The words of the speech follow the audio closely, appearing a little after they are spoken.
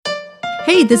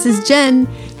Hey, this is Jen.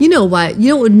 You know what? You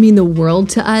know what would mean the world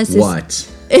to us? What?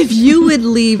 If you would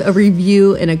leave a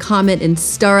review and a comment and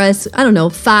star us, I don't know,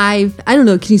 5. I don't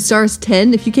know, can you star us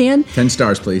 10 if you can? 10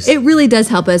 stars, please. It really does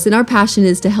help us, and our passion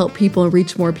is to help people and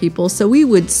reach more people. So we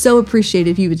would so appreciate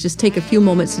if you would just take a few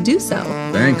moments to do so.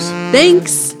 Thanks.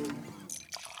 Thanks.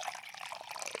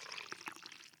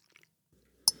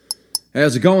 Hey,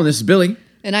 how's it going? This is Billy.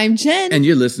 And I'm Jen. And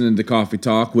you're listening to Coffee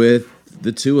Talk with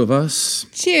the two of us.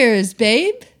 Cheers,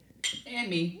 babe. And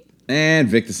me. And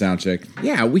Vic the Soundcheck.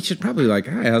 Yeah, we should probably hi,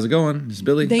 how's it going? This is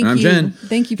Billy. Thank and I'm you. Jen.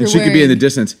 Thank you for and she wearing... could be in the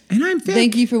distance. And I'm Vic.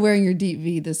 Thank you for wearing your deep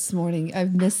V this morning.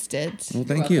 I've missed it. Well,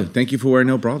 thank you. Thank you for wearing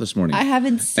no bra this morning. I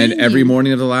haven't seen And every you.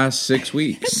 morning of the last 6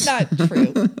 weeks. Not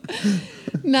true.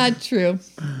 Not true.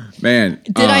 Man.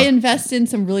 Did I invest in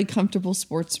some really comfortable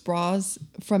sports bras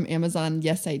from Amazon?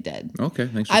 Yes, I did. Okay,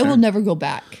 thanks for I will sharing. never go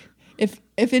back. If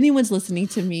anyone's listening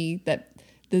to me that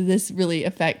this really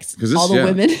affects all the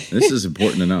women. This is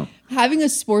important to know. Having a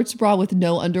sports bra with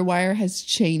no underwire has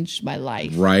changed my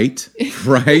life. Right?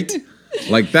 Right?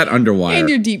 Like that underwire. And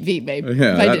your deep V, babe. Yeah,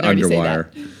 if I that didn't already say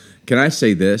underwire. that. Can I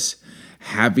say this?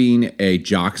 Having a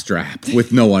jock strap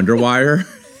with no underwire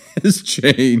has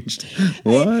changed.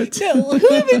 What? No,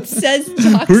 who even says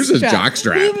jock Who says strap? jock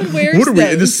strap? Who even wears What are we in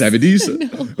the those?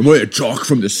 70s? Am I a jock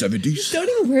from the 70s? Don't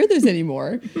even wear those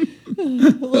anymore.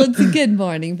 Well, it's a good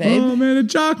morning, babe. Oh man, a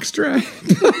jock strap.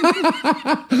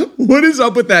 What is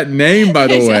up with that name, by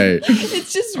the way?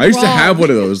 It's just I used to wrong. have one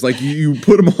of those. Like you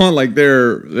put them on like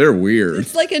they're weird.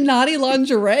 It's like a naughty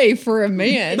lingerie for a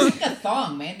man. It's like a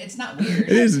thong, man. It's not weird. It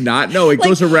is not. No, it Like,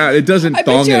 goes around. It doesn't I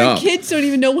thong bet you it our up. kids don't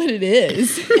even know what it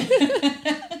is.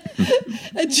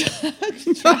 A jock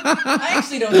strap. I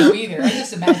actually don't know either. I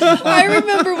just imagine. I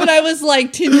remember when I was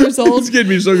like 10 years old. It's getting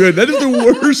me so good. That is the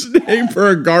worst name for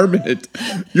a garment.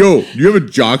 Yo, do you have a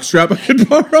jock strap I could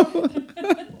borrow?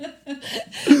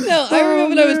 No, I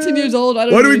remember when I was 10 years old. I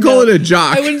don't Why do we even call know. it a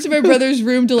jock? I went into my brother's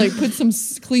room to like put some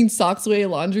clean socks away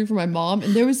in laundry for my mom,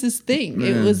 and there was this thing.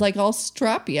 It was like all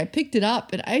strappy. I picked it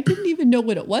up, and I didn't even know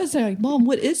what it was. I'm like, Mom,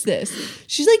 what is this?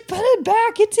 She's like, put it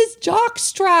back. It's his jock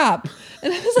strap.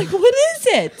 And I was like, what is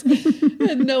it? I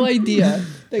had no idea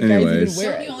that guys even Anyways.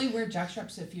 wear Don't it. you only wear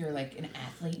jockstraps if you're like an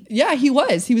athlete? Yeah, he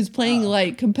was. He was playing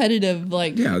like competitive,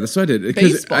 like Yeah, that's what I did.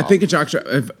 Because Baseball. I think a jock strap.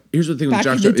 Here's the thing with Back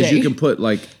jock in the strap is you day. can put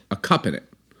like a cup in it.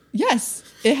 yes,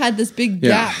 it had this big Yeah.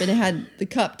 gap, and it had the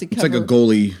cup to It's cover. like a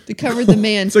goalie. to cover the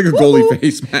man. It's like a Woo-hoo! goalie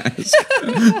face mask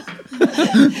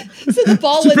So the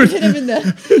ball wouldn't hit him in the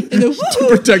to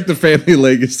woo-hoo. protect the family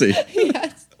legacy.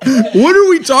 Yes. What are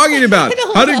we talking about? I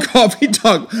don't How know. did coffee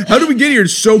talk? How did we get here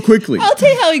so quickly? I'll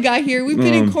tell you how we got here. We've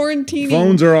been in quarantine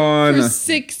Phones are on. for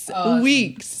 6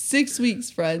 weeks. 6 weeks,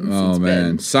 friends. Oh It's man,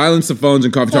 been. silence the phones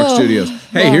in Coffee Talk Oh, Studios.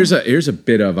 Hey, wow. here's a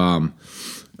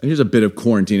bit of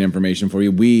quarantine information for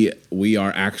you. We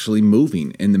are actually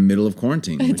moving in the middle of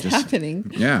quarantine. It's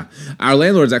happening. Yeah, our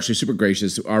landlord's actually super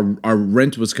gracious. Our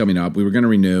rent was coming up. We were going to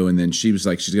renew, and then she was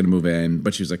like, she's going to move in,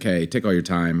 but she was like, hey, take all your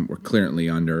time. We're currently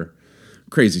under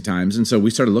crazy times, and so we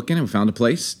started looking and we found a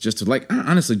place just to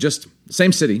honestly just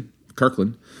same city,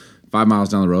 Kirkland, 5 miles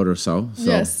down the road or so. So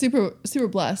Yes, super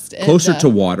blessed. And, Closer to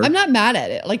water. I'm not mad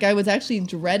at it. Like I was actually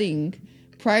dreading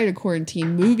prior to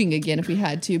quarantine moving again if we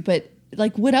had to, but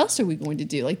like what else are we going to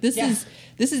do? Like this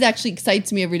is actually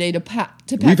excites me every day to pack.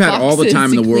 We've had all the boxes, time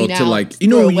in to the world clean to out, like throw you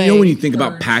know when you away. think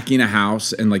about packing a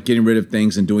house and like getting rid of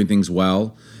things and doing things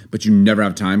well, but you never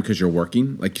have time because you're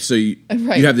working. Like so you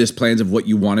have this plans of what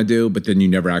you want to do, but then you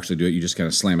never actually do it. You just kind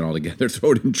of slam it all together,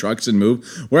 throw it in trucks and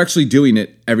move. We're actually doing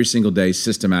it every single day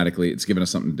systematically. It's given us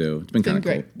something to do. It's been kind of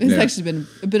great. cool. It's Yeah. actually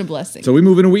been a blessing. So we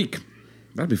move in a week.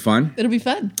 That'll be fun. It'll be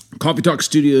fun. Coffee Talk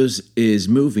Studios is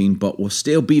moving, but we'll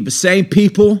still be the same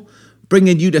people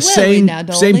bringing you the Will we same now,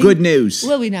 same darling? good news.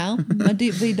 Will we now? My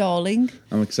deep V, darling.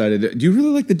 I'm excited. Do you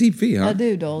really like the deep V, huh? I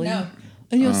do, darling. No.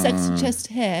 And your sexy chest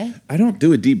hair. I don't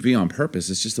do a deep V on purpose.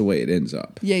 It's just the way it ends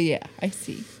up. Yeah, I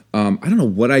see. I don't know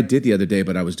what I did the other day,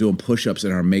 but I was doing push-ups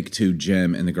in our Make-2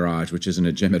 gym in the garage, which isn't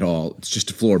a gym at all. It's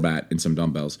just a floor mat and some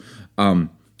dumbbells. And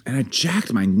I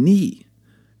jacked my knee.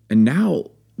 And now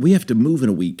we have to move in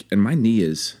a week, and my knee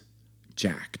is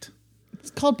jacked. It's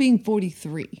called being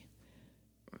 43.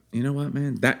 You know what,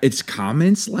 man? It's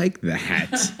comments like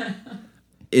that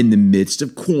in the midst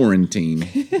of quarantine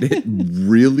that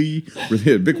really,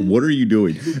 Vic, what are you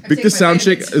doing? Vic, the sound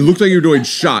chick, it looks like you're doing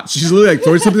shots. She's literally like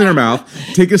throwing something in her mouth,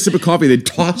 taking a sip of coffee, then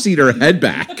tossing her head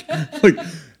back. Like,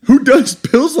 who does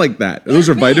pills like that? Those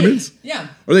are vitamins? Yeah.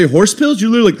 Are they horse pills? You're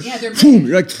literally like, they're boom,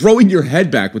 you're like throwing your head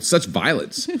back with such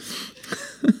violence.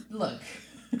 Look.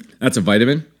 That's a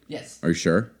vitamin? Yes. Are you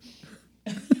sure?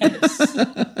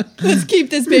 Let's keep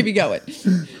this baby going.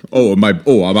 Am I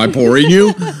pouring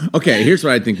you? Okay, here's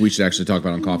what I think we should actually talk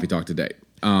about on Coffee Talk today.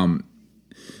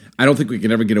 I don't think we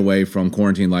can ever get away from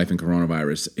quarantine life and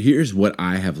coronavirus. Here's what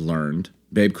I have learned.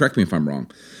 Babe, correct me if I'm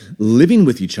wrong. Living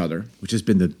with each other, which has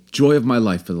been the joy of my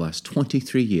life for the last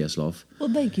 23 years, love, Well,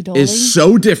 thank you, darling. is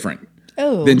so different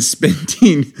than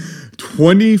spending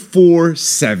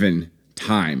 24/7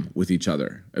 time with each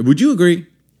other. Would you agree?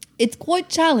 It's quite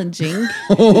challenging.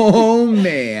 Oh,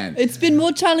 man. It's been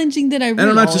more challenging than I realized. And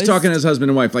I'm not just talking as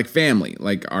husband and wife, like family.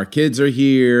 Like our kids are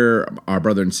here, our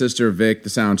brother and sister, Vic, the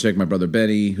sound chick, my brother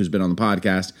Benny, who's been on the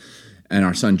podcast, and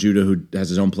our son Judah, who has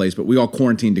his own place. But we all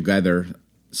quarantined together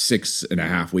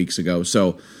 6.5 weeks ago.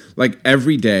 So like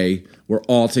every day, we're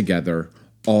all together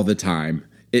all the time.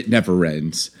 It never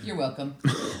ends. You're welcome.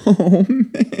 Oh,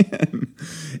 man.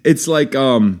 It's like,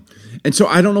 and so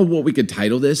I don't know what we could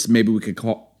title this. Maybe we could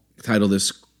title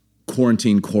this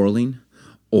Quarantine Quarreling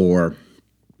or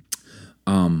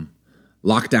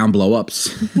Lockdown Blow-Ups.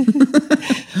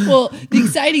 Well, the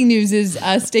exciting news is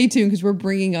stay tuned because we're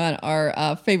bringing on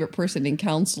our favorite person and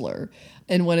counselor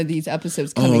in one of these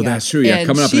episodes coming up. Oh, that's true. Yeah, and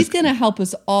coming up. She's going to help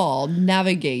us all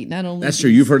navigate not only That's true.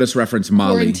 You've heard us reference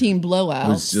Molly. quarantine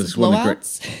blowouts. just one of the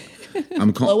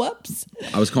great- Blow-ups?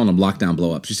 I was calling them lockdown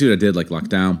blow-ups. You see what I did? Like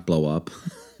lockdown, blow up.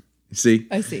 You see?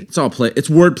 I see. It's all play. It's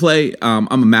wordplay. I'm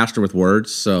a master with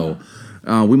words, so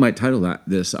we might title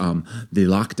this the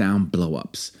lockdown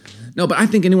blow-ups. No, but I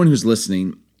think anyone who's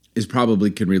listening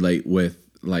can relate with,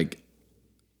 like,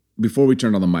 before we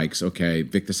turned on the mics, okay,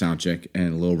 Vic the sound chick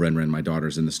and Lil Ren, my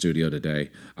daughter's in the studio today.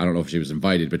 I don't know if she was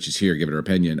invited, but she's here, give it her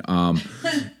opinion.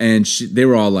 And they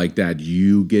were all like, Dad,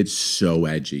 you get so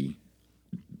edgy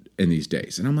in these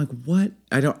days. And I'm like, what?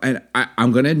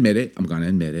 I'm going to admit it.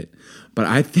 But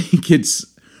I think it's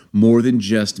more than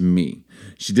just me.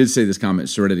 She did say this comment,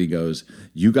 Serenity goes,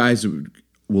 you guys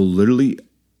will literally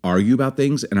argue about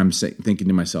things. And I'm thinking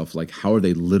to myself, like, how are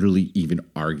they literally even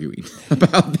arguing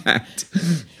about that?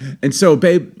 And so,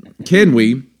 babe, can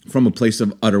we, from a place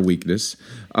of utter weakness,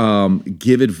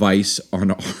 give advice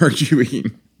on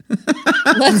arguing?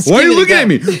 Why are you looking at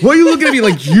me? Why are you looking at me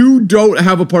like you don't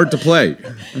have a part to play?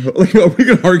 Like, are we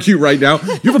going to argue right now?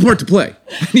 You have a part to play.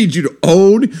 I need you to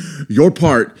own your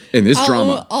part in this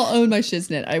drama. I'll own my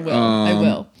shiznit. I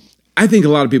will. I think a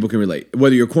lot of people can relate.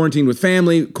 Whether you're quarantined with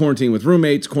family, quarantined with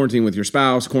roommates, quarantined with your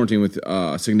spouse, quarantined with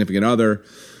a significant other.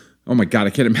 Oh my God,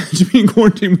 I can't imagine being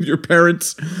quarantined with your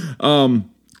parents.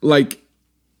 Like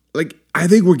I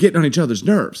think we're getting on each other's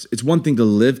nerves. It's one thing to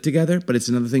live together, but it's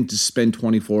another thing to spend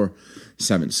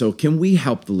 24/7. So can we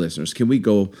help the listeners? Can we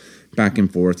go back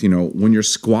and forth? You know, when you're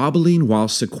squabbling while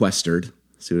sequestered,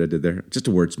 see what I did there? Just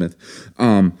a wordsmith.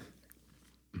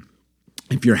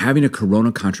 If you're having a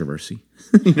corona controversy,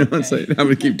 you know what I'm saying? I'm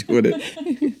going to keep doing it.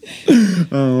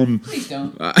 Please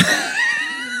don't. For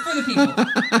the people.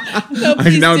 No,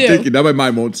 please now do. I'm thinking, now my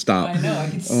mind won't stop. I know. I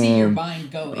can see your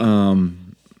mind going.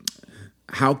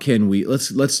 How can we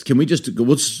can we just go,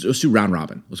 let's do round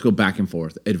robin. Let's go back and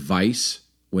forth. Advice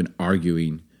when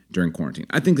arguing during quarantine.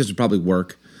 I think this would probably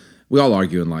work. We all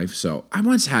argue in life. So I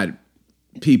once had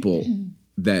people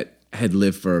that had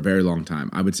lived for a very long time.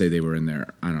 I would say they were in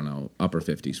their, I don't know, upper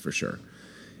 50s for sure.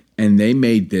 And they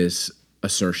made this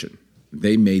assertion.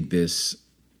 They made this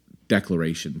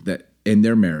declaration that in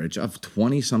their marriage of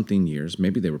 20-something years,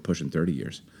 maybe they were pushing 30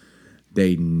 years,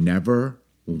 they never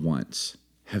once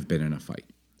have been in a fight.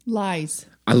 Lies.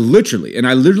 I literally, and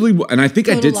I think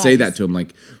I did say lies. that to him.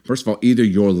 Like, first of all, either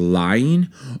you're lying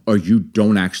or you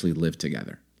don't actually live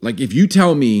together. Like, if you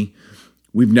tell me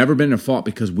we've never been in a fault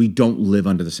because we don't live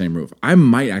under the same roof, I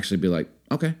might actually be like,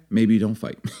 okay, maybe you don't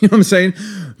fight. You know what I'm saying?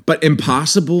 But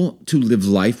impossible to live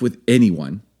life with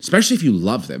anyone, especially if you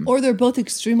love them. Or they're both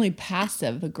extremely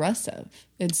passive aggressive.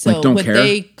 And so Like, don't what care?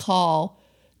 they call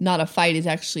not a fight is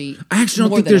actually I actually don't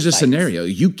more think than there's a fight. scenario.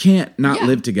 You can't not Yeah,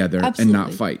 live together and not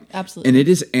absolutely. fight. Absolutely. And it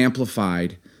is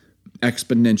amplified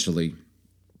exponentially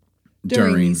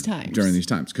During these times. During these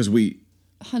times. Because 100%.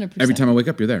 every time I wake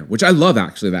up, you're there, which I love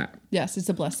actually that. Yes, it's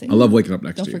a blessing. I love waking up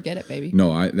next Don't to you. forget it, baby.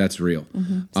 No, that's real.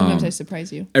 Sometimes I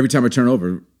surprise you. Every time I turn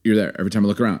over, you're there. Every time I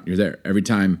look around, you're there. Every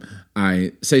time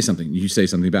I say something, you say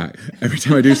something back. Every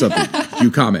time I do something, you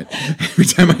comment. Every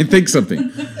time I think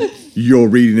something, you're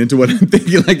reading into what I'm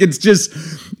thinking. Like, it's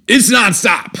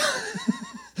nonstop.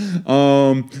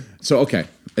 So, okay,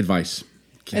 advice.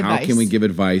 How can we give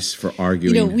advice for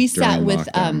arguing? You know, we during sat with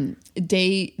lockdown?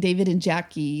 David and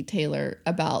Jackie Taylor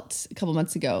about a couple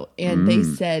months ago, and they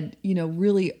said, you know,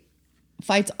 really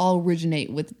fights all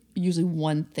originate with usually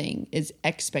one thing is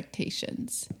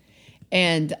expectations.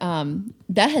 And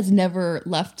that has never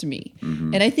left me.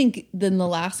 And I think in the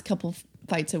last couple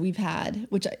fights that we've had,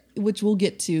 which we'll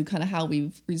get to kind of how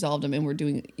we've resolved them and we're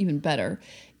doing even better,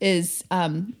 is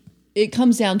it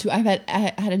comes down to I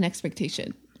had an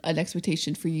expectation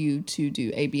for you to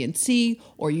do A, B, and C,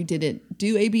 or you didn't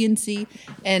do A, B, and C.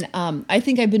 And I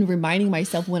think I've been reminding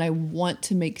myself when I want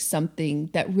to make something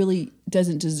that really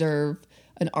doesn't deserve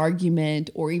an argument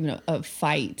or even a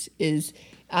fight is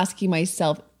asking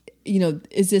myself,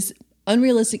 is this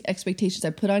unrealistic expectations I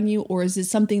put on you, or is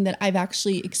this something that I've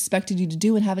actually expected you to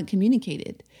do and haven't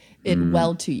communicated it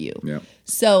well to you? Yeah.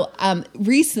 So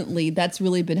recently, that's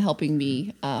really been helping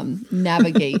me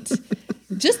navigate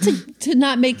just to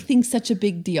not make things such a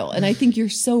big deal. And I think you're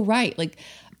so right. Like,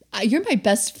 you're my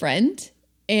best friend.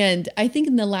 And I think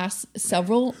in the last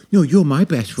No, you're my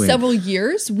best friend. several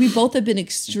years, we both have been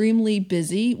extremely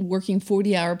busy, working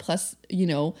 40-hour plus,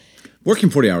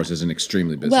 Working 40 hours isn't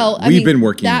extremely busy. Well, We've been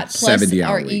working that plus 70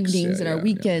 our hour weeks. evenings and our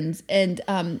weekends and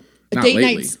Not date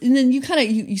lately. nights, and then you kind of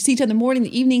you see each other in the morning,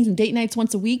 the evenings, and date nights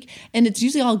once a week, and it's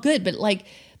usually all good. But like,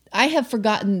 I have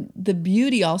forgotten the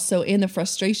beauty also and the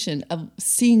frustration of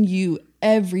seeing you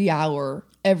every hour,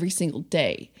 every single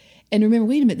day. And remember,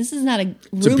 wait a minute, this is not a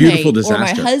roommate or my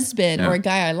husband or a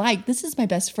guy I like. This is my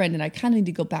best friend, and I kind of need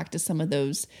to go back to some of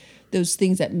those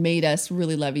things that made us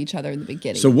really love each other in the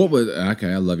beginning. So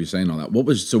I love you saying all that.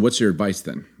 What's your advice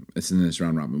then? It's in this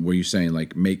round robin. Were you saying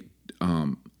like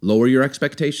lower your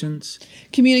expectations?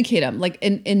 Communicate them, like,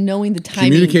 and knowing the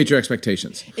timing. Communicate your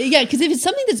expectations. Yeah, because if it's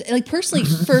something that's like personally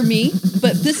for me,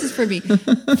 but this is for me.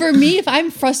 For me, if I'm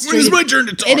frustrated, It's my turn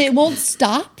to talk. and it won't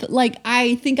stop, like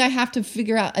I think I have to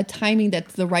figure out a timing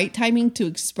that's the right timing to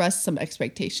express some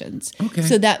expectations. Okay.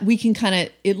 So that we can kind of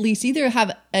at least either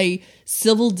have a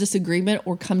civil disagreement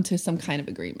or come to some kind of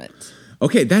agreement.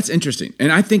 Okay, that's interesting.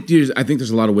 And I think there's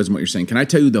a lot of wisdom in what you're saying. Can I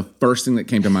tell you the first thing that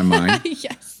came to my mind?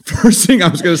 Yes. First thing I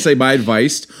was going to say, my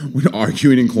advice when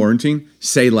arguing in quarantine,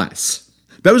 say less.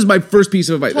 That was my first piece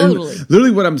of advice. Totally. And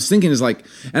literally what I'm thinking is like,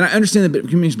 and I understand the bit of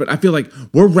communication, but I feel like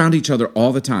we're around each other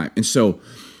all the time. And so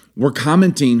we're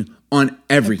commenting on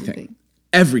everything.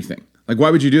 Everything. Like,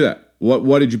 why would you do that?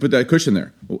 Why did you put that cushion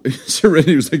there?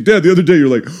 Serenity was like, Dad, the other day you're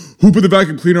like, who put the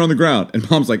vacuum cleaner on the ground? And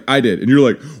Mom's like, I did. And you're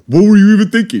like, what were you even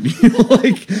thinking?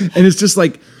 And it's just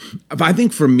like, I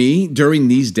think for me during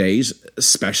these days,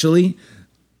 especially,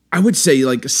 I would say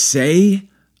like, say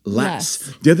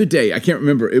less. The other day, I can't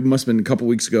remember, it must have been a couple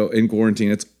weeks ago in quarantine.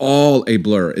 It's all a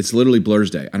blur. It's literally Blur's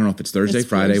Day. I don't know if it's Thursday,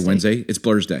 Friday, Wednesday. It's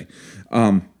Blur's Day.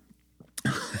 I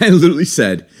literally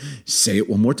said, say it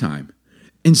one more time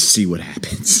and see what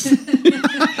happens.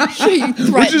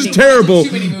 Which is terrible.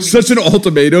 Such an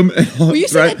ultimatum. Well, you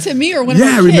said that to me or one of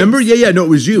Yeah, our kids. remember? Yeah, no, it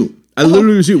was you. I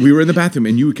literally was you. We were in the bathroom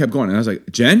and you kept going. And I was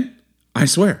like, Jen, I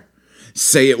swear,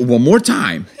 say it one more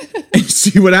time and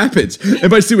see what happens.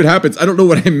 And by see what happens, I don't know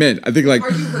what I meant. I think like,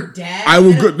 Are you her dad? I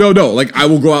will go, like I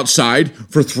will go outside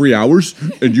for 3 hours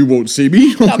and you won't see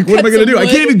me. Like, what am I going to do? I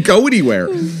can't even go anywhere.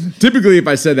 Typically, if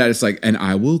I said that, it's like, and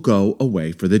I will go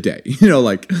away for the day.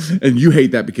 Like, and you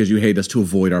hate that because you hate us to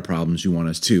avoid our problems. You want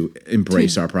us to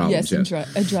embrace our problems. Yes,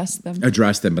 address them.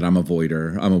 Address them, but I'm a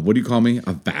voider. What do you call me?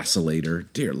 A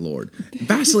vacillator. Dear Lord.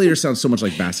 Vacillator sounds so much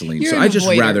like Vaseline. You're So an I just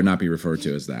avoider. rather not be referred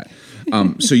to as that.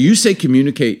 So you say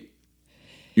communicate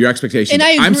your expectations. And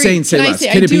I agree. I'm saying say less.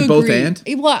 Can it be both and?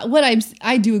 Well,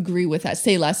 I do agree with that.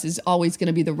 Say less is always going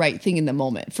to be the right thing in the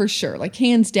moment, for sure. Like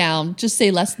hands down, just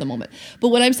say less in the moment. But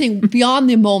what I'm saying beyond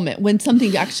the moment, when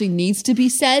something actually needs to be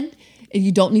said, and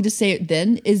you don't need to say it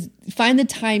then, is find the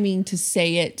timing to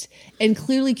say it and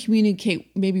clearly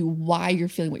communicate maybe why you're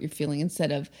feeling what you're feeling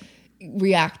instead of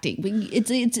reacting. But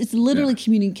it's literally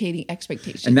communicating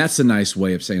expectations. And that's a nice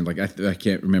way of saying, like, I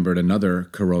can't remember another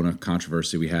Corona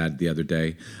controversy we had the other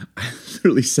day. I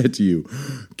literally said to you,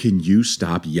 can you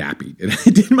stop yapping? And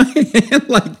I did my hand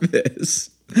like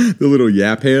this, the little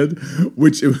yap hand,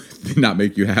 which it did not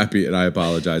make you happy. And I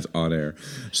apologize on air.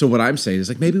 So what I'm saying is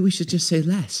like, maybe we should just say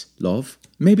less, love.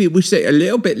 Maybe we say a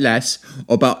little bit less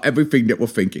about everything that we're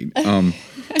thinking. I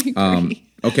agree.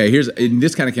 Okay, and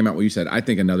this kind of came out what you said. I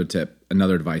think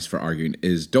another advice for arguing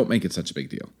is don't make it such a big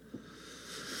deal.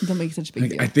 Don't make such a big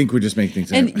deal. I think we just make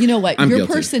things. And you know what? I'm Your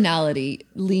guilty. personality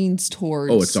leans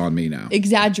towards. Oh, it's on me now.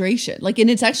 Exaggeration, like, and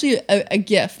it's actually a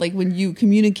gift. Like when you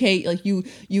communicate, like you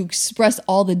express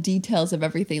all the details of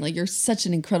everything. Like you're such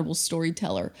an incredible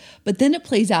storyteller. But then it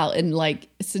plays out in like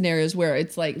scenarios where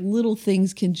it's like little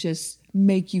things can just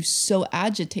make you so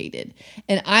agitated,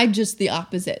 and I'm just the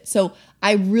opposite. So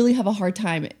I really have a hard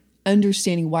time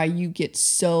understanding why you get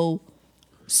so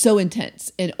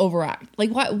intense and overact. Like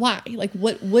why? Like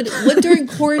what during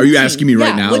quarantine? Are you asking me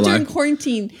right now, What during live?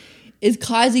 quarantine is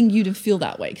causing you to feel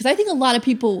that way? Because I think a lot of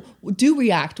people do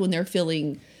react when they're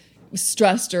feeling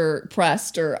stressed or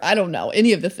pressed or I don't know,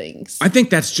 any of the things. I think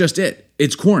that's just it.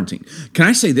 It's quarantine. Can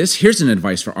I say this? Here's an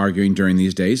advice for arguing during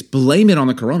these days. Blame it on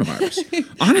the coronavirus.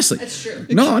 Honestly. That's true.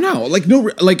 No.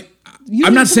 You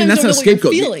I'm not saying that's not a sometimes don't know what you're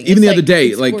scapegoat. feeling. Even It's the like, other day,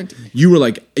 it's like quarantine. you were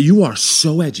like, you are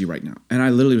so edgy right now. And I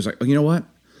literally was like, oh, you know what?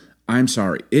 I'm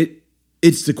sorry.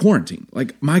 It's the quarantine.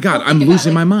 Like, my God, Well, I'm think about,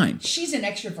 losing my mind. She's an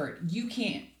extrovert. You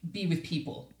can't be with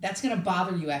people. That's going to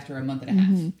bother you after a month and a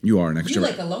half. You are an You extrovert.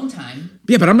 like alone time.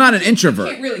 Yeah, but I'm not an You introvert.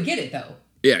 can't really get it though.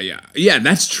 Yeah,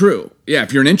 that's true. Yeah,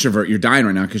 if you're an introvert, you're dying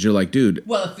right now because you're like, dude.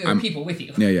 Well, if there are people with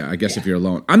you. Yeah. I guess if you're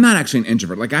alone, I'm not actually an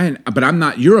introvert. But I'm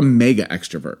not. You're a mega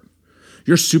extrovert.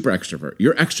 You're super extrovert.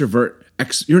 You're extrovert.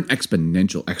 You're an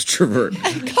exponential extrovert.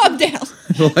 Calm down.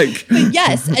 Like, But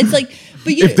yes, it's like,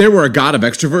 but you. if there were a god of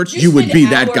extroverts, you would spend be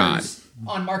that god. hours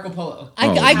on Marco Polo. I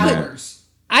could. Hours.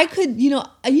 I could, you know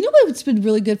what's been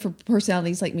really good for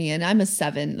personalities like me, and I'm a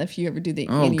 7. If you ever do the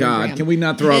Oh Enneagram. God, can we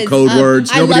not throw out Is, code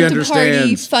words? I Nobody love to party.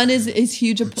 understands. Fun is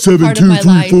huge a Seven, part two, of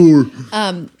my three, life.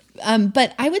 4.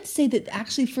 But I would say that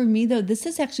actually for me though, this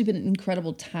has actually been an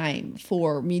incredible time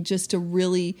for me just to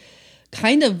really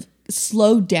kind of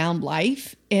slow down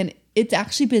life, and it's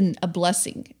actually been a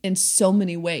blessing in so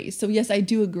many ways. So yes, I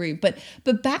do agree. But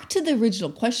back to the original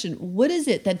question, what is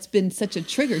it that's been such a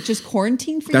trigger? Just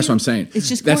quarantine for you? That's what I'm saying. It's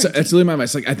just that's quarantine. literally my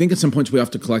advice. Like, I think at some points we have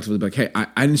to collectively be like, hey,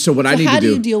 I need to how do.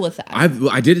 do you deal with that?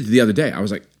 I did it the other day. I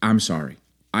was like, I'm sorry.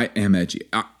 I am edgy.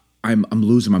 I'm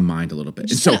losing my mind a little bit.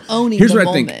 Just and so kinda owning here's the what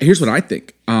I think. moment. Here's what I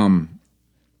think.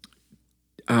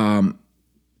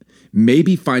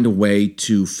 Maybe find a way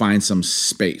to find some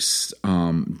space.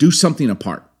 Do something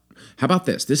apart. How about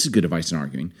this? This is good advice in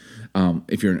arguing.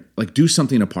 If you're like, do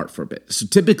something apart for a bit. So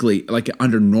typically, like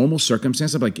under normal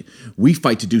circumstances, like we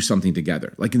fight to do something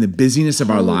together. Like in the busyness of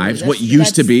our lives, what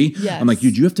used to be, yes. I'm like,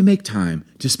 dude, you have to make time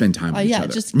to spend time with each yeah,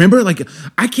 other. just- Remember, like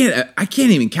I can't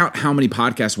even count how many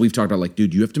podcasts we've talked about. Like,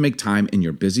 dude, you have to make time in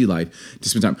your busy life to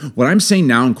spend time. What I'm saying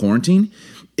now in quarantine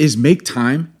is make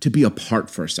time to be apart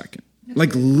for a second.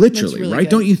 Like literally, really right? good.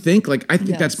 Don't you think? Like I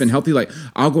think that's Yes. been healthy. Like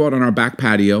I'll go out on our back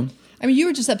patio. I mean, you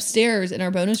were just upstairs in our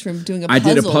bonus room doing a I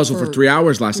puzzle. did a puzzle for 3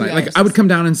 hours last 3 night. Like hours. I would come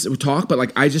down and talk, but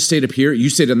like I just stayed up here. You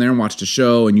stayed in there and watched a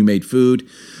show, and you made food.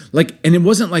 Like, and it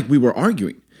wasn't like we were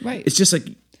arguing. Right. It's just like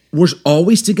we're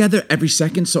always together every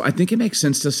second. So I think it makes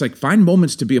sense to just like find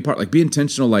moments to be apart. Like be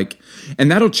intentional. Like, and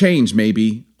that'll change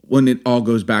maybe when it all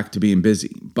goes back to being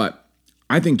busy. But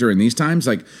I think during these times,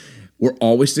 like we're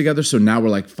always together. So now we're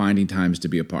like finding times to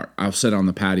be apart. I'll sit on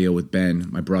the patio with Ben,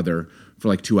 my brother, for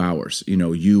like 2 hours. You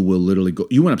know, you will literally go.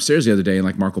 You went upstairs the other day and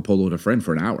like Marco Polo with a friend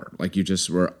for an hour. Like you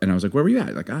just were, and I was like, where were you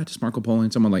at? Like, just Marco Polo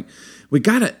and someone like, we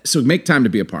gotta, so make time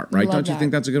to be apart, right? love Don't you that.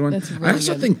 think that's a good one? That's really I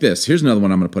also good. think this, here's another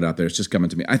one I'm going to put out there. It's just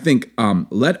coming to me. I think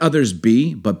let others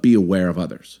be, but be aware of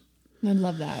others. I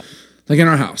love that. Like in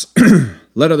our house,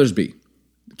 let others be.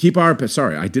 Keep our,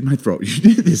 sorry, I did my throat.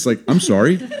 You did this. Like, I'm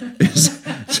sorry.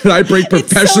 Should I break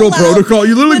professional It's so loud. protocol?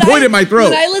 You literally When pointed I- at my throat.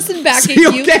 When I listen back See,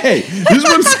 at you. okay. This is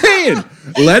what I'm saying.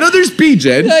 Let others be,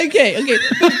 Jen. Okay.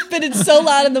 But it's so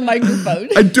loud in the microphone.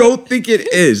 I don't think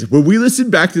it is. When we listen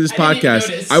back to this I didn't even podcast,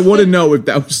 notice. I want to know if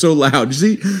that was so loud. You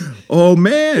see? Oh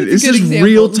man, this Good is example.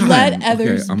 real time. Let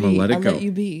others I'm be. gonna let it I'll go. let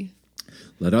you be.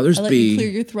 Let others I'll let be. you clear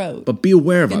your throat. But be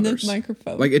aware of in the others.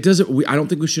 microphone. Like it doesn't. I don't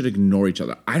think we should ignore each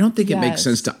other. I don't think it makes Yes.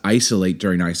 sense to isolate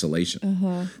during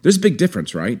isolation. There's a big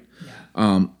difference, right?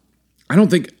 I don't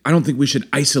think we should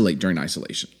isolate during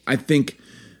isolation. I think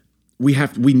we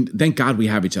thank God we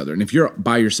have each other. And if you're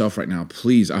by yourself right now,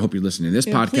 please, I hope you're listening to this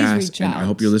Yeah, please podcast, reach and I out.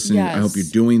 hope you're listening. I hope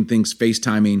Yes. you're doing things,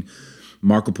 FaceTiming,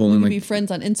 Marco Polo, You like be friends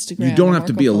on Instagram. you don't or have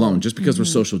to Marco be Polo. alone. Just because we're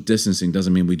social distancing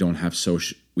doesn't mean we don't have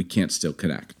we can't still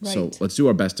connect. So Right. let's do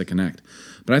our best to connect.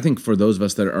 But I think for those of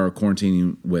us that are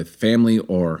quarantining with family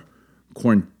or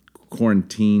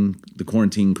quarantine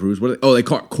cruise, they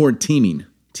call it quarantining.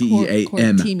 TEAM.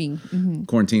 Quarantining. Mhm.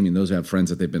 Quarantining. Those who have friends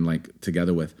that they've been like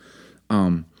together with.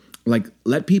 Like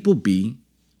let people be,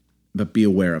 but be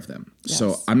aware of them. So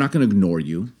Yes. I'm not going to ignore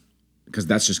you, because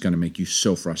that's just going to make you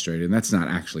so frustrated, and that's not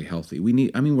actually healthy.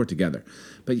 We're together,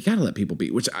 but you got to let people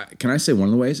be. Can I say one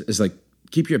of the ways is like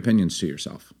keep your opinions to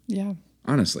yourself. Yeah.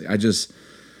 Honestly, I just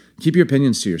keep your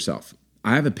opinions to yourself.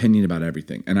 I have opinion about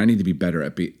everything, and I need to be better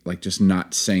at just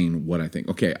not saying what I think.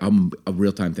 Okay, I'm a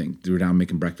real time thing. We're down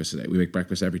making breakfast today. We make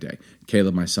breakfast every day.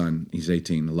 Caleb, my son, he's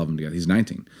 18. I love him to death. He's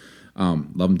 19.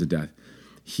 Love him to death.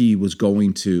 He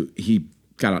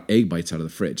got out egg bites out of the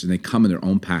fridge, and they come in their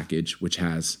own package, which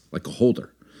has like a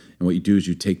holder. And what you do is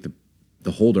you take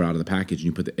the holder out of the package and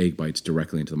you put the egg bites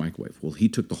directly into the microwave. Well, he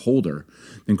took the holder,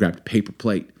 then grabbed a paper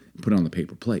plate and put it on the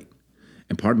paper plate.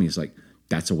 And part of me is like,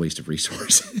 that's a waste of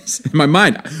resources. In my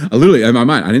mind, I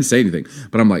didn't say anything,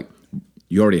 but I'm like,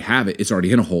 You already have it. It's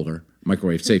already in a holder,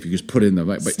 microwave safe. You just put it in the,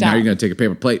 but Stop. now you're going to take a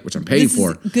paper plate, which I'm paying This is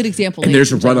for. a good example. And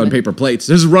there's a ladies run on gentlemen. paper plates.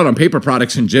 There's a run on paper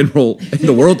products in general in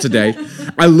the world today.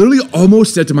 I literally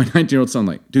almost said to my 19-year-old son,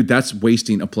 like, dude, that's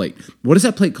wasting a plate. What does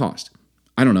that plate cost?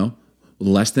 I don't know.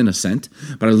 Less than a cent.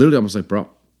 But I literally almost like, bro,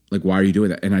 like, why are you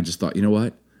doing that? And I just thought, you know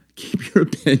what? Keep your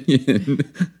opinion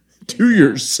to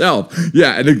yourself.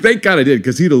 Yeah, and thank God I did,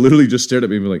 because he'd have literally just stared at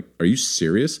me and be like, are you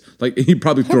serious? Like, he'd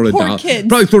probably thrown a poor dollar. kids.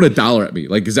 Probably thrown $1 at me.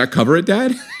 Like, does that cover it,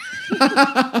 Dad?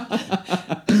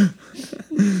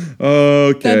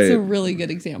 Okay. That's a really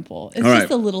good example. It's All just right.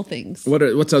 the little things.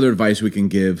 What's other advice we can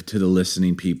give to the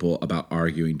listening people about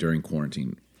arguing during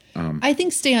quarantine? I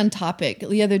think stay on topic.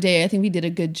 The other day, I think we did a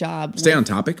good job. Stay on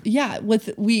topic? Yeah,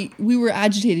 we were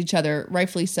agitating each other,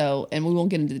 rightfully so, and we won't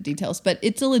get into the details, but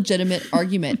it's a legitimate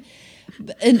argument.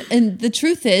 And the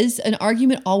truth is, an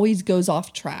argument always goes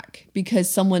off track because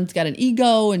someone's got an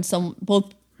ego, and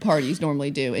both parties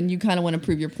normally do, and you kind of want to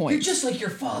prove your point. You're just like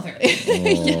your father.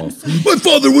 Yes. My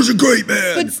father was a great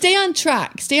man. But stay on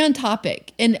track, stay on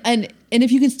topic, and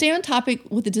if you can stay on topic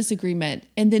with a disagreement,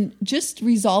 and then just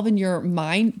resolve in your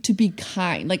mind to be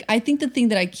kind. Like, I think the thing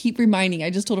that I keep reminding, I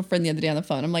just told a friend the other day on the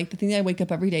phone, I'm like, the thing that I wake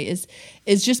up every day is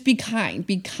just be kind.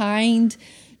 Be kind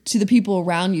to the people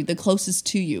around you, the closest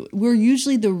to you. We're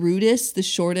usually the rudest, the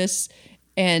shortest,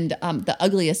 and the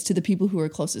ugliest to the people who are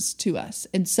closest to us.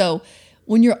 And so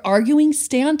when you're arguing,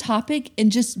 stay on topic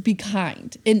and just be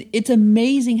kind. And it's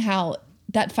amazing how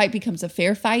that fight becomes a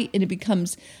fair fight and it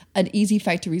becomes an easy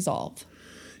fight to resolve.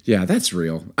 Yeah, that's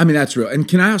real. I mean, that's real. And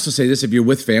can I also say this? If you're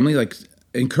with family, like,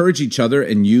 encourage each other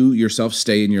and you yourself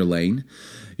stay in your lane.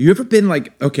 You ever been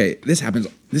like, okay, this happens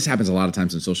a lot of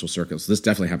times in social circles. This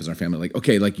definitely happens in our family. Like,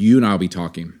 okay, like you and I'll be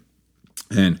talking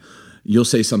and you'll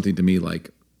say something to me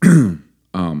like,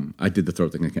 I did the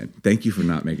throat thing again. Thank you for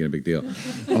not making a big deal.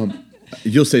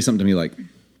 You'll say something to me like,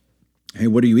 hey,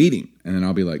 what are you eating? And then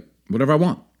I'll be like, whatever I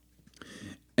want.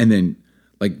 And then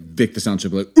like Vic the sound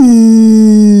check will be like,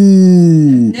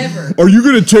 ooh, Never. are you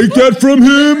gonna take that from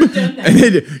him? And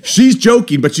then she's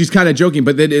joking, but she's kind of joking,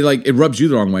 but then it rubs you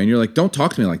the wrong way, and you're like, don't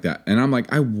talk to me like that. And I'm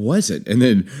like, I wasn't. And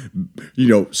then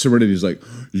Serenity's like,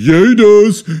 yeah, he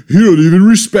does. He don't even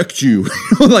respect you.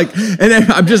 Like, and then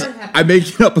I'm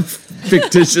making up a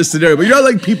fictitious scenario, but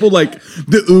like people like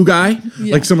the ooh guy,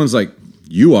 like someone's like,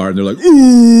 you are, and they're like,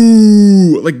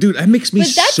 ooh, like, dude, that makes me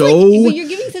But that's so but you're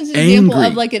giving such an example angry.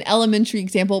 of like an elementary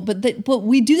example, but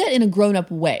we do that in a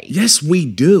grown-up way. Yes, we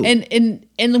do.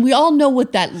 And we all know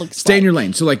what that looks like. Stay in your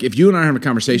lane. So like if you and I are having a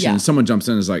conversation Yeah. and someone jumps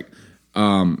in and is like,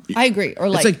 I agree. Or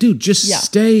like, it's like, dude, just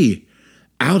stay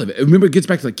out of it. Remember, it gets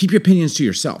back to like, keep your opinions to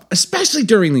yourself, especially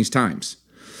during these times.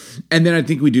 And then I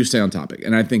think we do stay on topic.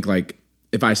 And I think like,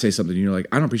 if I say something and you're like,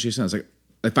 I don't appreciate something, it's like,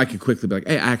 if I could quickly be like,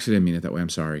 hey, I actually didn't mean it that way. I'm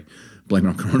sorry. Blame it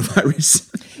on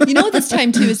coronavirus. you know what this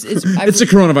time too is It's the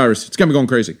coronavirus. It's got me going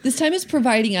crazy. this time is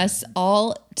providing us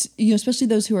all, especially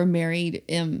those who are married,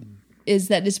 is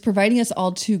that it's providing us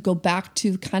all to go back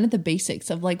to kind of the basics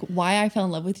of like why I fell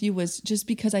in love with you was just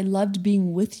because I loved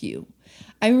being with you.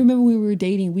 I remember when we were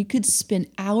dating, we could spend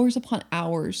hours upon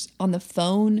hours on the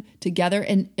phone together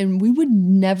and we would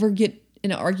never get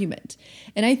in an argument.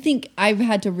 And I think I've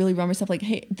had to really remind myself like,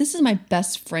 hey, this is my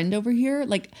best friend over here.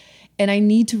 Like, and I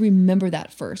need to remember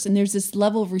that first. And there's this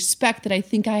level of respect that I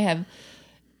think I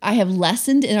have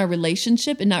lessened in our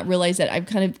relationship and not realized that I've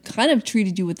kind of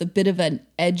treated you with a bit of an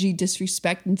edgy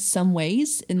disrespect in some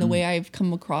ways in the way I've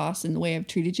come across and the way I've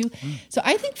treated you. So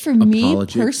I think for me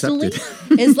Apology personally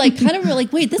accepted. is like kind of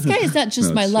like, wait, this guy is not just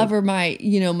No, my it's lover, my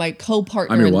my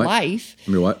co-partner I'm your in what? life.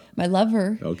 I mean, what? My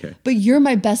lover. Okay. But you're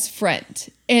my best friend.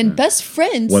 And best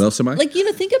friends. What else am I? Like,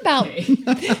 think about,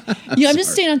 I'm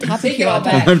just staying on topic Take here. it all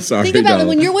but back. I'm sorry. Think about no. it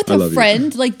when you're with I a love you.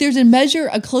 friend, like there's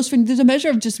a close friend, there's a measure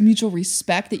of just mutual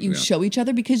respect that you show each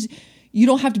other because you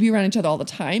don't have to be around each other all the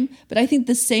time. But I think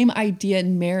the same idea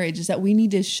in marriage is that we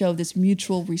need to show this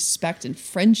mutual respect and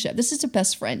friendship. This is a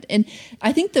best friend. And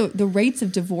I think the rates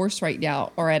of divorce right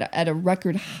now are at a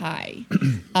record high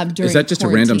during Is that just a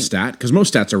random stat? Because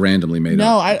most stats are randomly made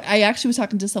No, up. I actually was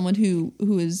talking to someone who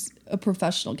is a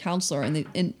professional counselor,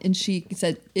 and she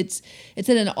said it's at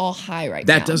an all high right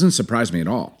now. That doesn't surprise me at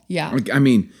all. Yeah. Like, I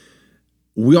mean,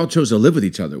 we all chose to live with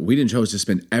each other. We didn't choose to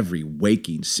spend every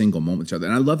waking single moment with each other.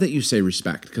 And I love that you say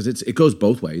respect because it goes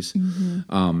both ways.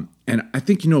 Mm-hmm. And I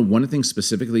think, one of the things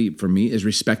specifically for me is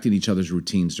respecting each other's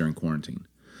routines during quarantine.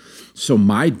 So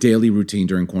my daily routine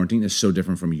during quarantine is so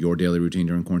different from your daily routine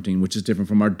during quarantine, which is different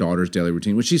from our daughter's daily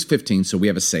routine, which she's 15, so we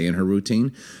have a say in her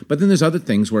routine. But then there's other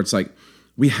things where it's like,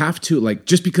 we have to, like,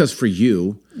 just because for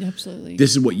you, Absolutely.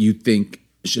 this is what you think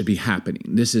should be happening.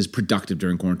 This is productive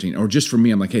during quarantine. Or just for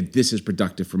me, I'm like, hey, this is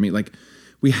productive for me. Like,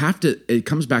 we have to, it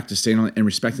comes back to staying on and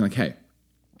respecting, like, hey,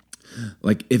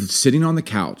 like if sitting on the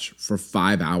couch for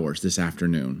 5 hours this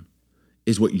afternoon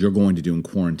is what you're going to do in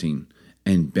quarantine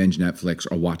and binge Netflix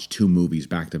or watch 2 movies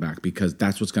back to back because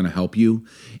that's what's going to help you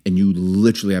and you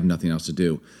literally have nothing else to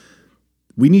do.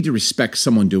 We need to respect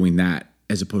someone doing that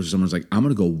as opposed to someone's like, I'm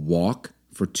going to go walk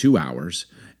for 2 hours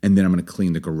and then I'm going to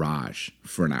clean the garage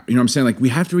for an hour. You know what I'm saying? Like we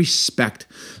have to respect,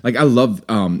 like I love,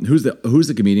 who's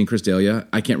the comedian, Chris D'Elia?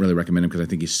 I can't really recommend him because I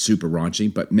think he's super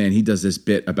raunchy, but man, he does this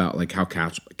bit about like how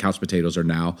couch potatoes are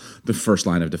now the first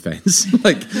line of defense.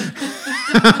 Like,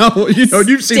 you know,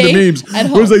 you've seen the memes.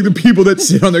 It was like the people that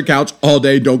sit on their couch all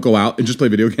day, don't go out and just play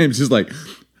video games. Just like,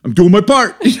 I'm doing my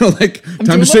part, you know, like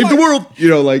time to save the world, you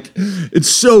know, like it's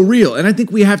so real. And I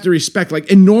think we have to respect,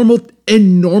 like in normal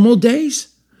days,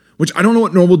 which I don't know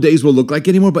what normal days will look like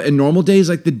anymore, but in normal days,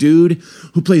 like the dude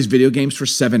who plays video games for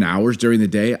 7 hours during the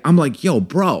day, I'm like, yo,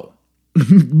 bro,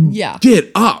 yeah,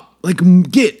 get up, like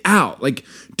get out, like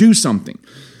do something.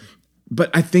 But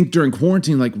I think during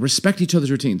quarantine, like respect each other's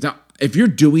routines. Now, if you're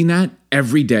doing that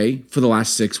every day for the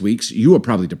last 6 weeks, you are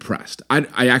probably depressed.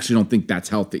 I actually don't think that's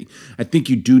healthy. I think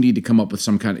you do need to come up with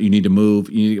some kind of, you need to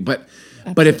move, but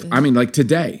if, I mean, like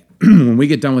today, when we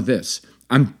get done with this,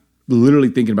 I'm literally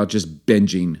thinking about just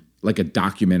binging like a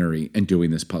documentary and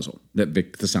doing this puzzle that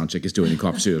Vic, the sound chick, is doing in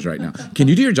Coffee Studios right now. Can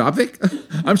you do your job, Vic?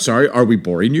 I'm sorry. Are we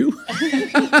boring you?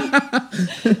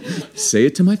 Say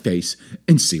it to my face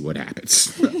and see what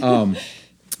happens.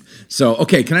 So,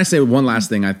 okay, can I say one last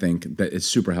thing I think that is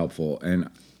super helpful? And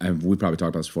we probably talked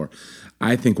about this before.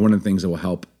 I think one of the things that will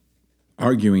help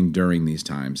arguing during these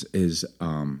times is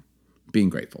being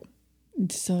grateful.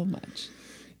 So much.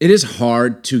 It is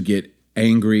hard to get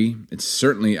angry. It's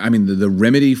certainly, I mean, the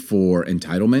remedy for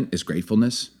entitlement is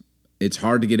gratefulness. It's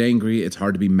hard to get angry. It's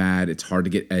hard to be mad. It's hard to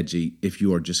get edgy if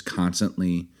you are just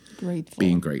constantly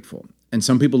being grateful. And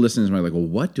some people listening to me are like, well,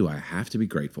 what do I have to be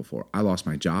grateful for? I lost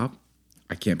my job.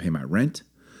 I can't pay my rent.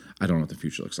 I don't know what the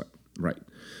future looks like. Right.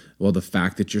 Well, the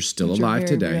fact that you're still alive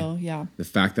today, the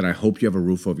fact that I hope you have a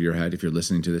roof over your head. If you're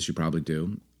listening to this, you probably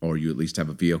do, or you at least have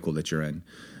a vehicle that you're in.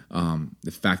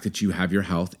 The fact that you have your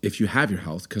health, if you have your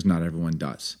health, because not everyone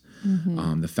does.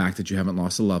 Mm-hmm. The fact that you haven't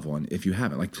lost a loved one, if you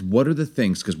haven't. Like, what are the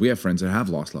things, because we have friends that have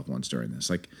lost loved ones during this.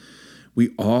 Like,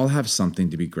 we all have something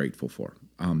to be grateful for.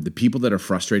 The people that are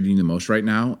frustrating you the most right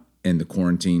now in the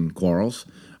quarantine quarrels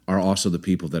are also the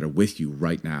people that are with you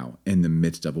right now in the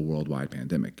midst of a worldwide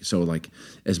pandemic. So, like,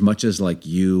 as much as, like,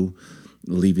 you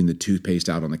leaving the toothpaste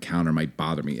out on the counter might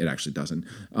bother me, it actually doesn't.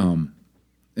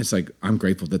 It's like, I'm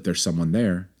grateful that there's someone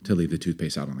there to leave the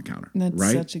toothpaste out on the counter. That's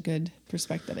right? Such a good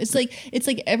perspective. It's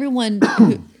like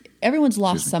everyone's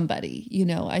lost somebody, you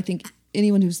know. I think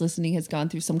anyone who's listening has gone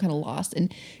through some kind of loss,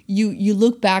 and you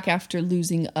look back after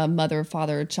losing a mother, a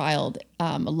father, a child,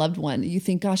 a loved one, you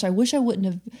think, gosh, I wish I wouldn't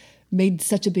have made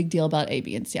such a big deal about A,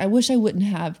 B, and C. I wish I wouldn't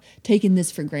have taken this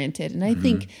for granted. And I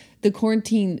think the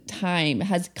quarantine time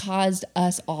has caused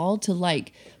us all to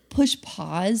like push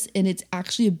pause, and it's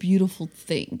actually a beautiful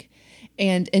thing.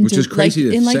 And which is crazy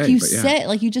to say, like you said,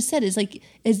 like you just said,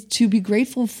 is to be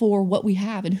grateful for what we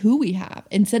have and who we have,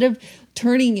 instead of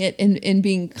turning it and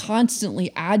being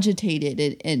constantly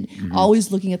agitated and always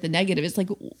looking at the negative. It's like,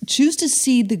 choose to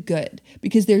see the good,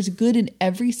 because there's good in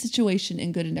every situation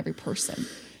and good in every person.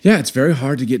 Yeah, it's very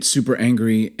hard to get super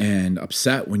angry and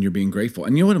upset when you're being grateful.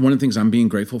 And you know what? One of the things I'm being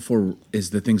grateful for is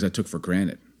the things I took for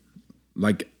granted.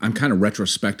 Like, I'm kind of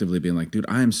retrospectively being like, dude,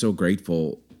 I am so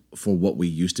grateful for what we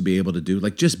used to be able to do.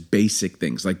 Like, just basic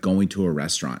things, like going to a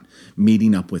restaurant,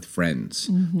 meeting up with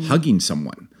friends, hugging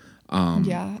someone.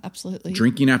 Yeah, absolutely.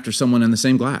 Drinking after someone in the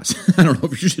same glass. I don't know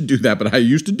if you should do that, but I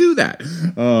used to do that.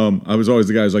 I was always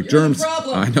the guy who's like, You're germs. the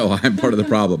problem. I know, I'm part of the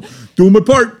problem. Doing my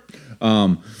part.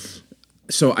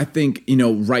 So I think, you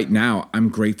know, right now I'm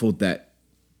grateful that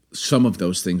some of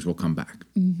those things will come back.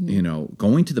 You know,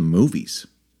 going to the movies,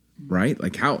 right?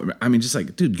 Like just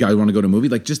like, dude, you guys want to go to a movie?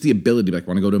 Like, just the ability to like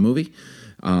want to go to a movie.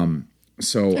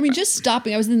 So I mean, just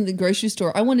stopping. I was in the grocery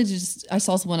store. I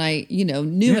saw someone I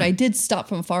knew, and I did stop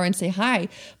from afar and say hi.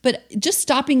 But just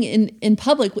stopping in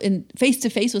public and face to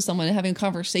face with someone and having a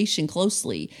conversation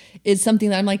closely is something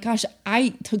that I'm like, gosh, I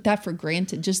took that for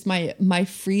granted. Just my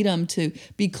freedom to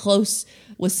be close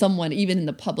with someone, even in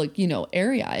the public,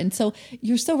 area. And so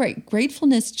you're so right.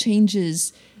 Gratefulness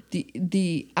changes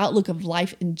the outlook of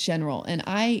life in general. And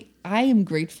I am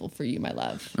grateful for you, my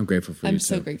love. I'm grateful for you. I'm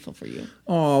so grateful for you.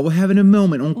 Oh, we're having a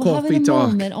moment on Coffee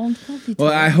Talk.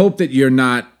 Well, I hope that you're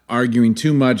not arguing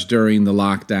too much during the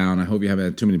lockdown. I hope you haven't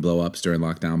had too many blow-ups during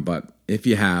lockdown. But if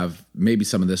you have, maybe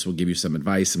some of this will give you some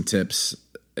advice, some tips,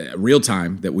 real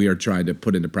time, that we are trying to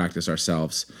put into practice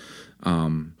ourselves.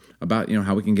 about,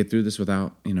 how we can get through this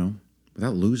without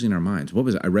losing our minds. What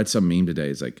was it? I read some meme today.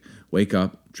 It's like, wake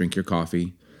up, drink your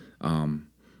coffee,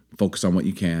 focus on what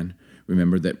you can.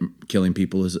 Remember that killing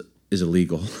people is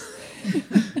illegal.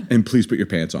 And please put your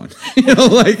pants on.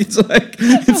 It's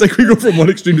like we go from one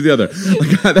extreme to the other.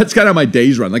 Like, that's kind of my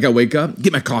days run. Like, I wake up,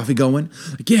 get my coffee going.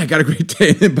 Like, yeah, I got a great day.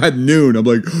 And then by noon, I'm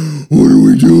like, what are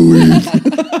we doing?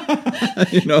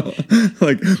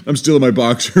 Like, I'm still in my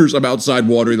boxers. I'm outside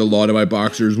watering the lawn in my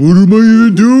boxers. What am I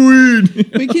even doing?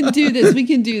 We can do this. We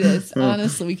can do this.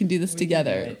 Honestly, we can do this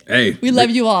together. Hey. We love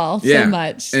you all so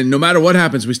much. And no matter what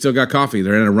happens, we still got coffee.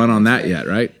 They're in a run on that yet,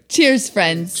 right? Cheers,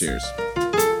 friends. Cheers.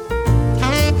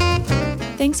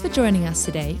 Thanks for joining us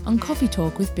today on Coffee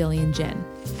Talk with Billy and Jen.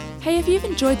 Hey, if you've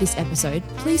enjoyed this episode,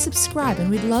 please subscribe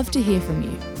and we'd love to hear from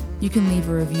you. You can leave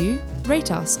a review, rate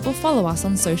us, or follow us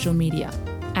on social media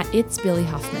at It's Billy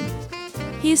Huffman.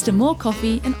 Here's to more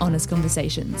coffee and honest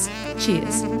conversations.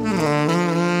 Cheers.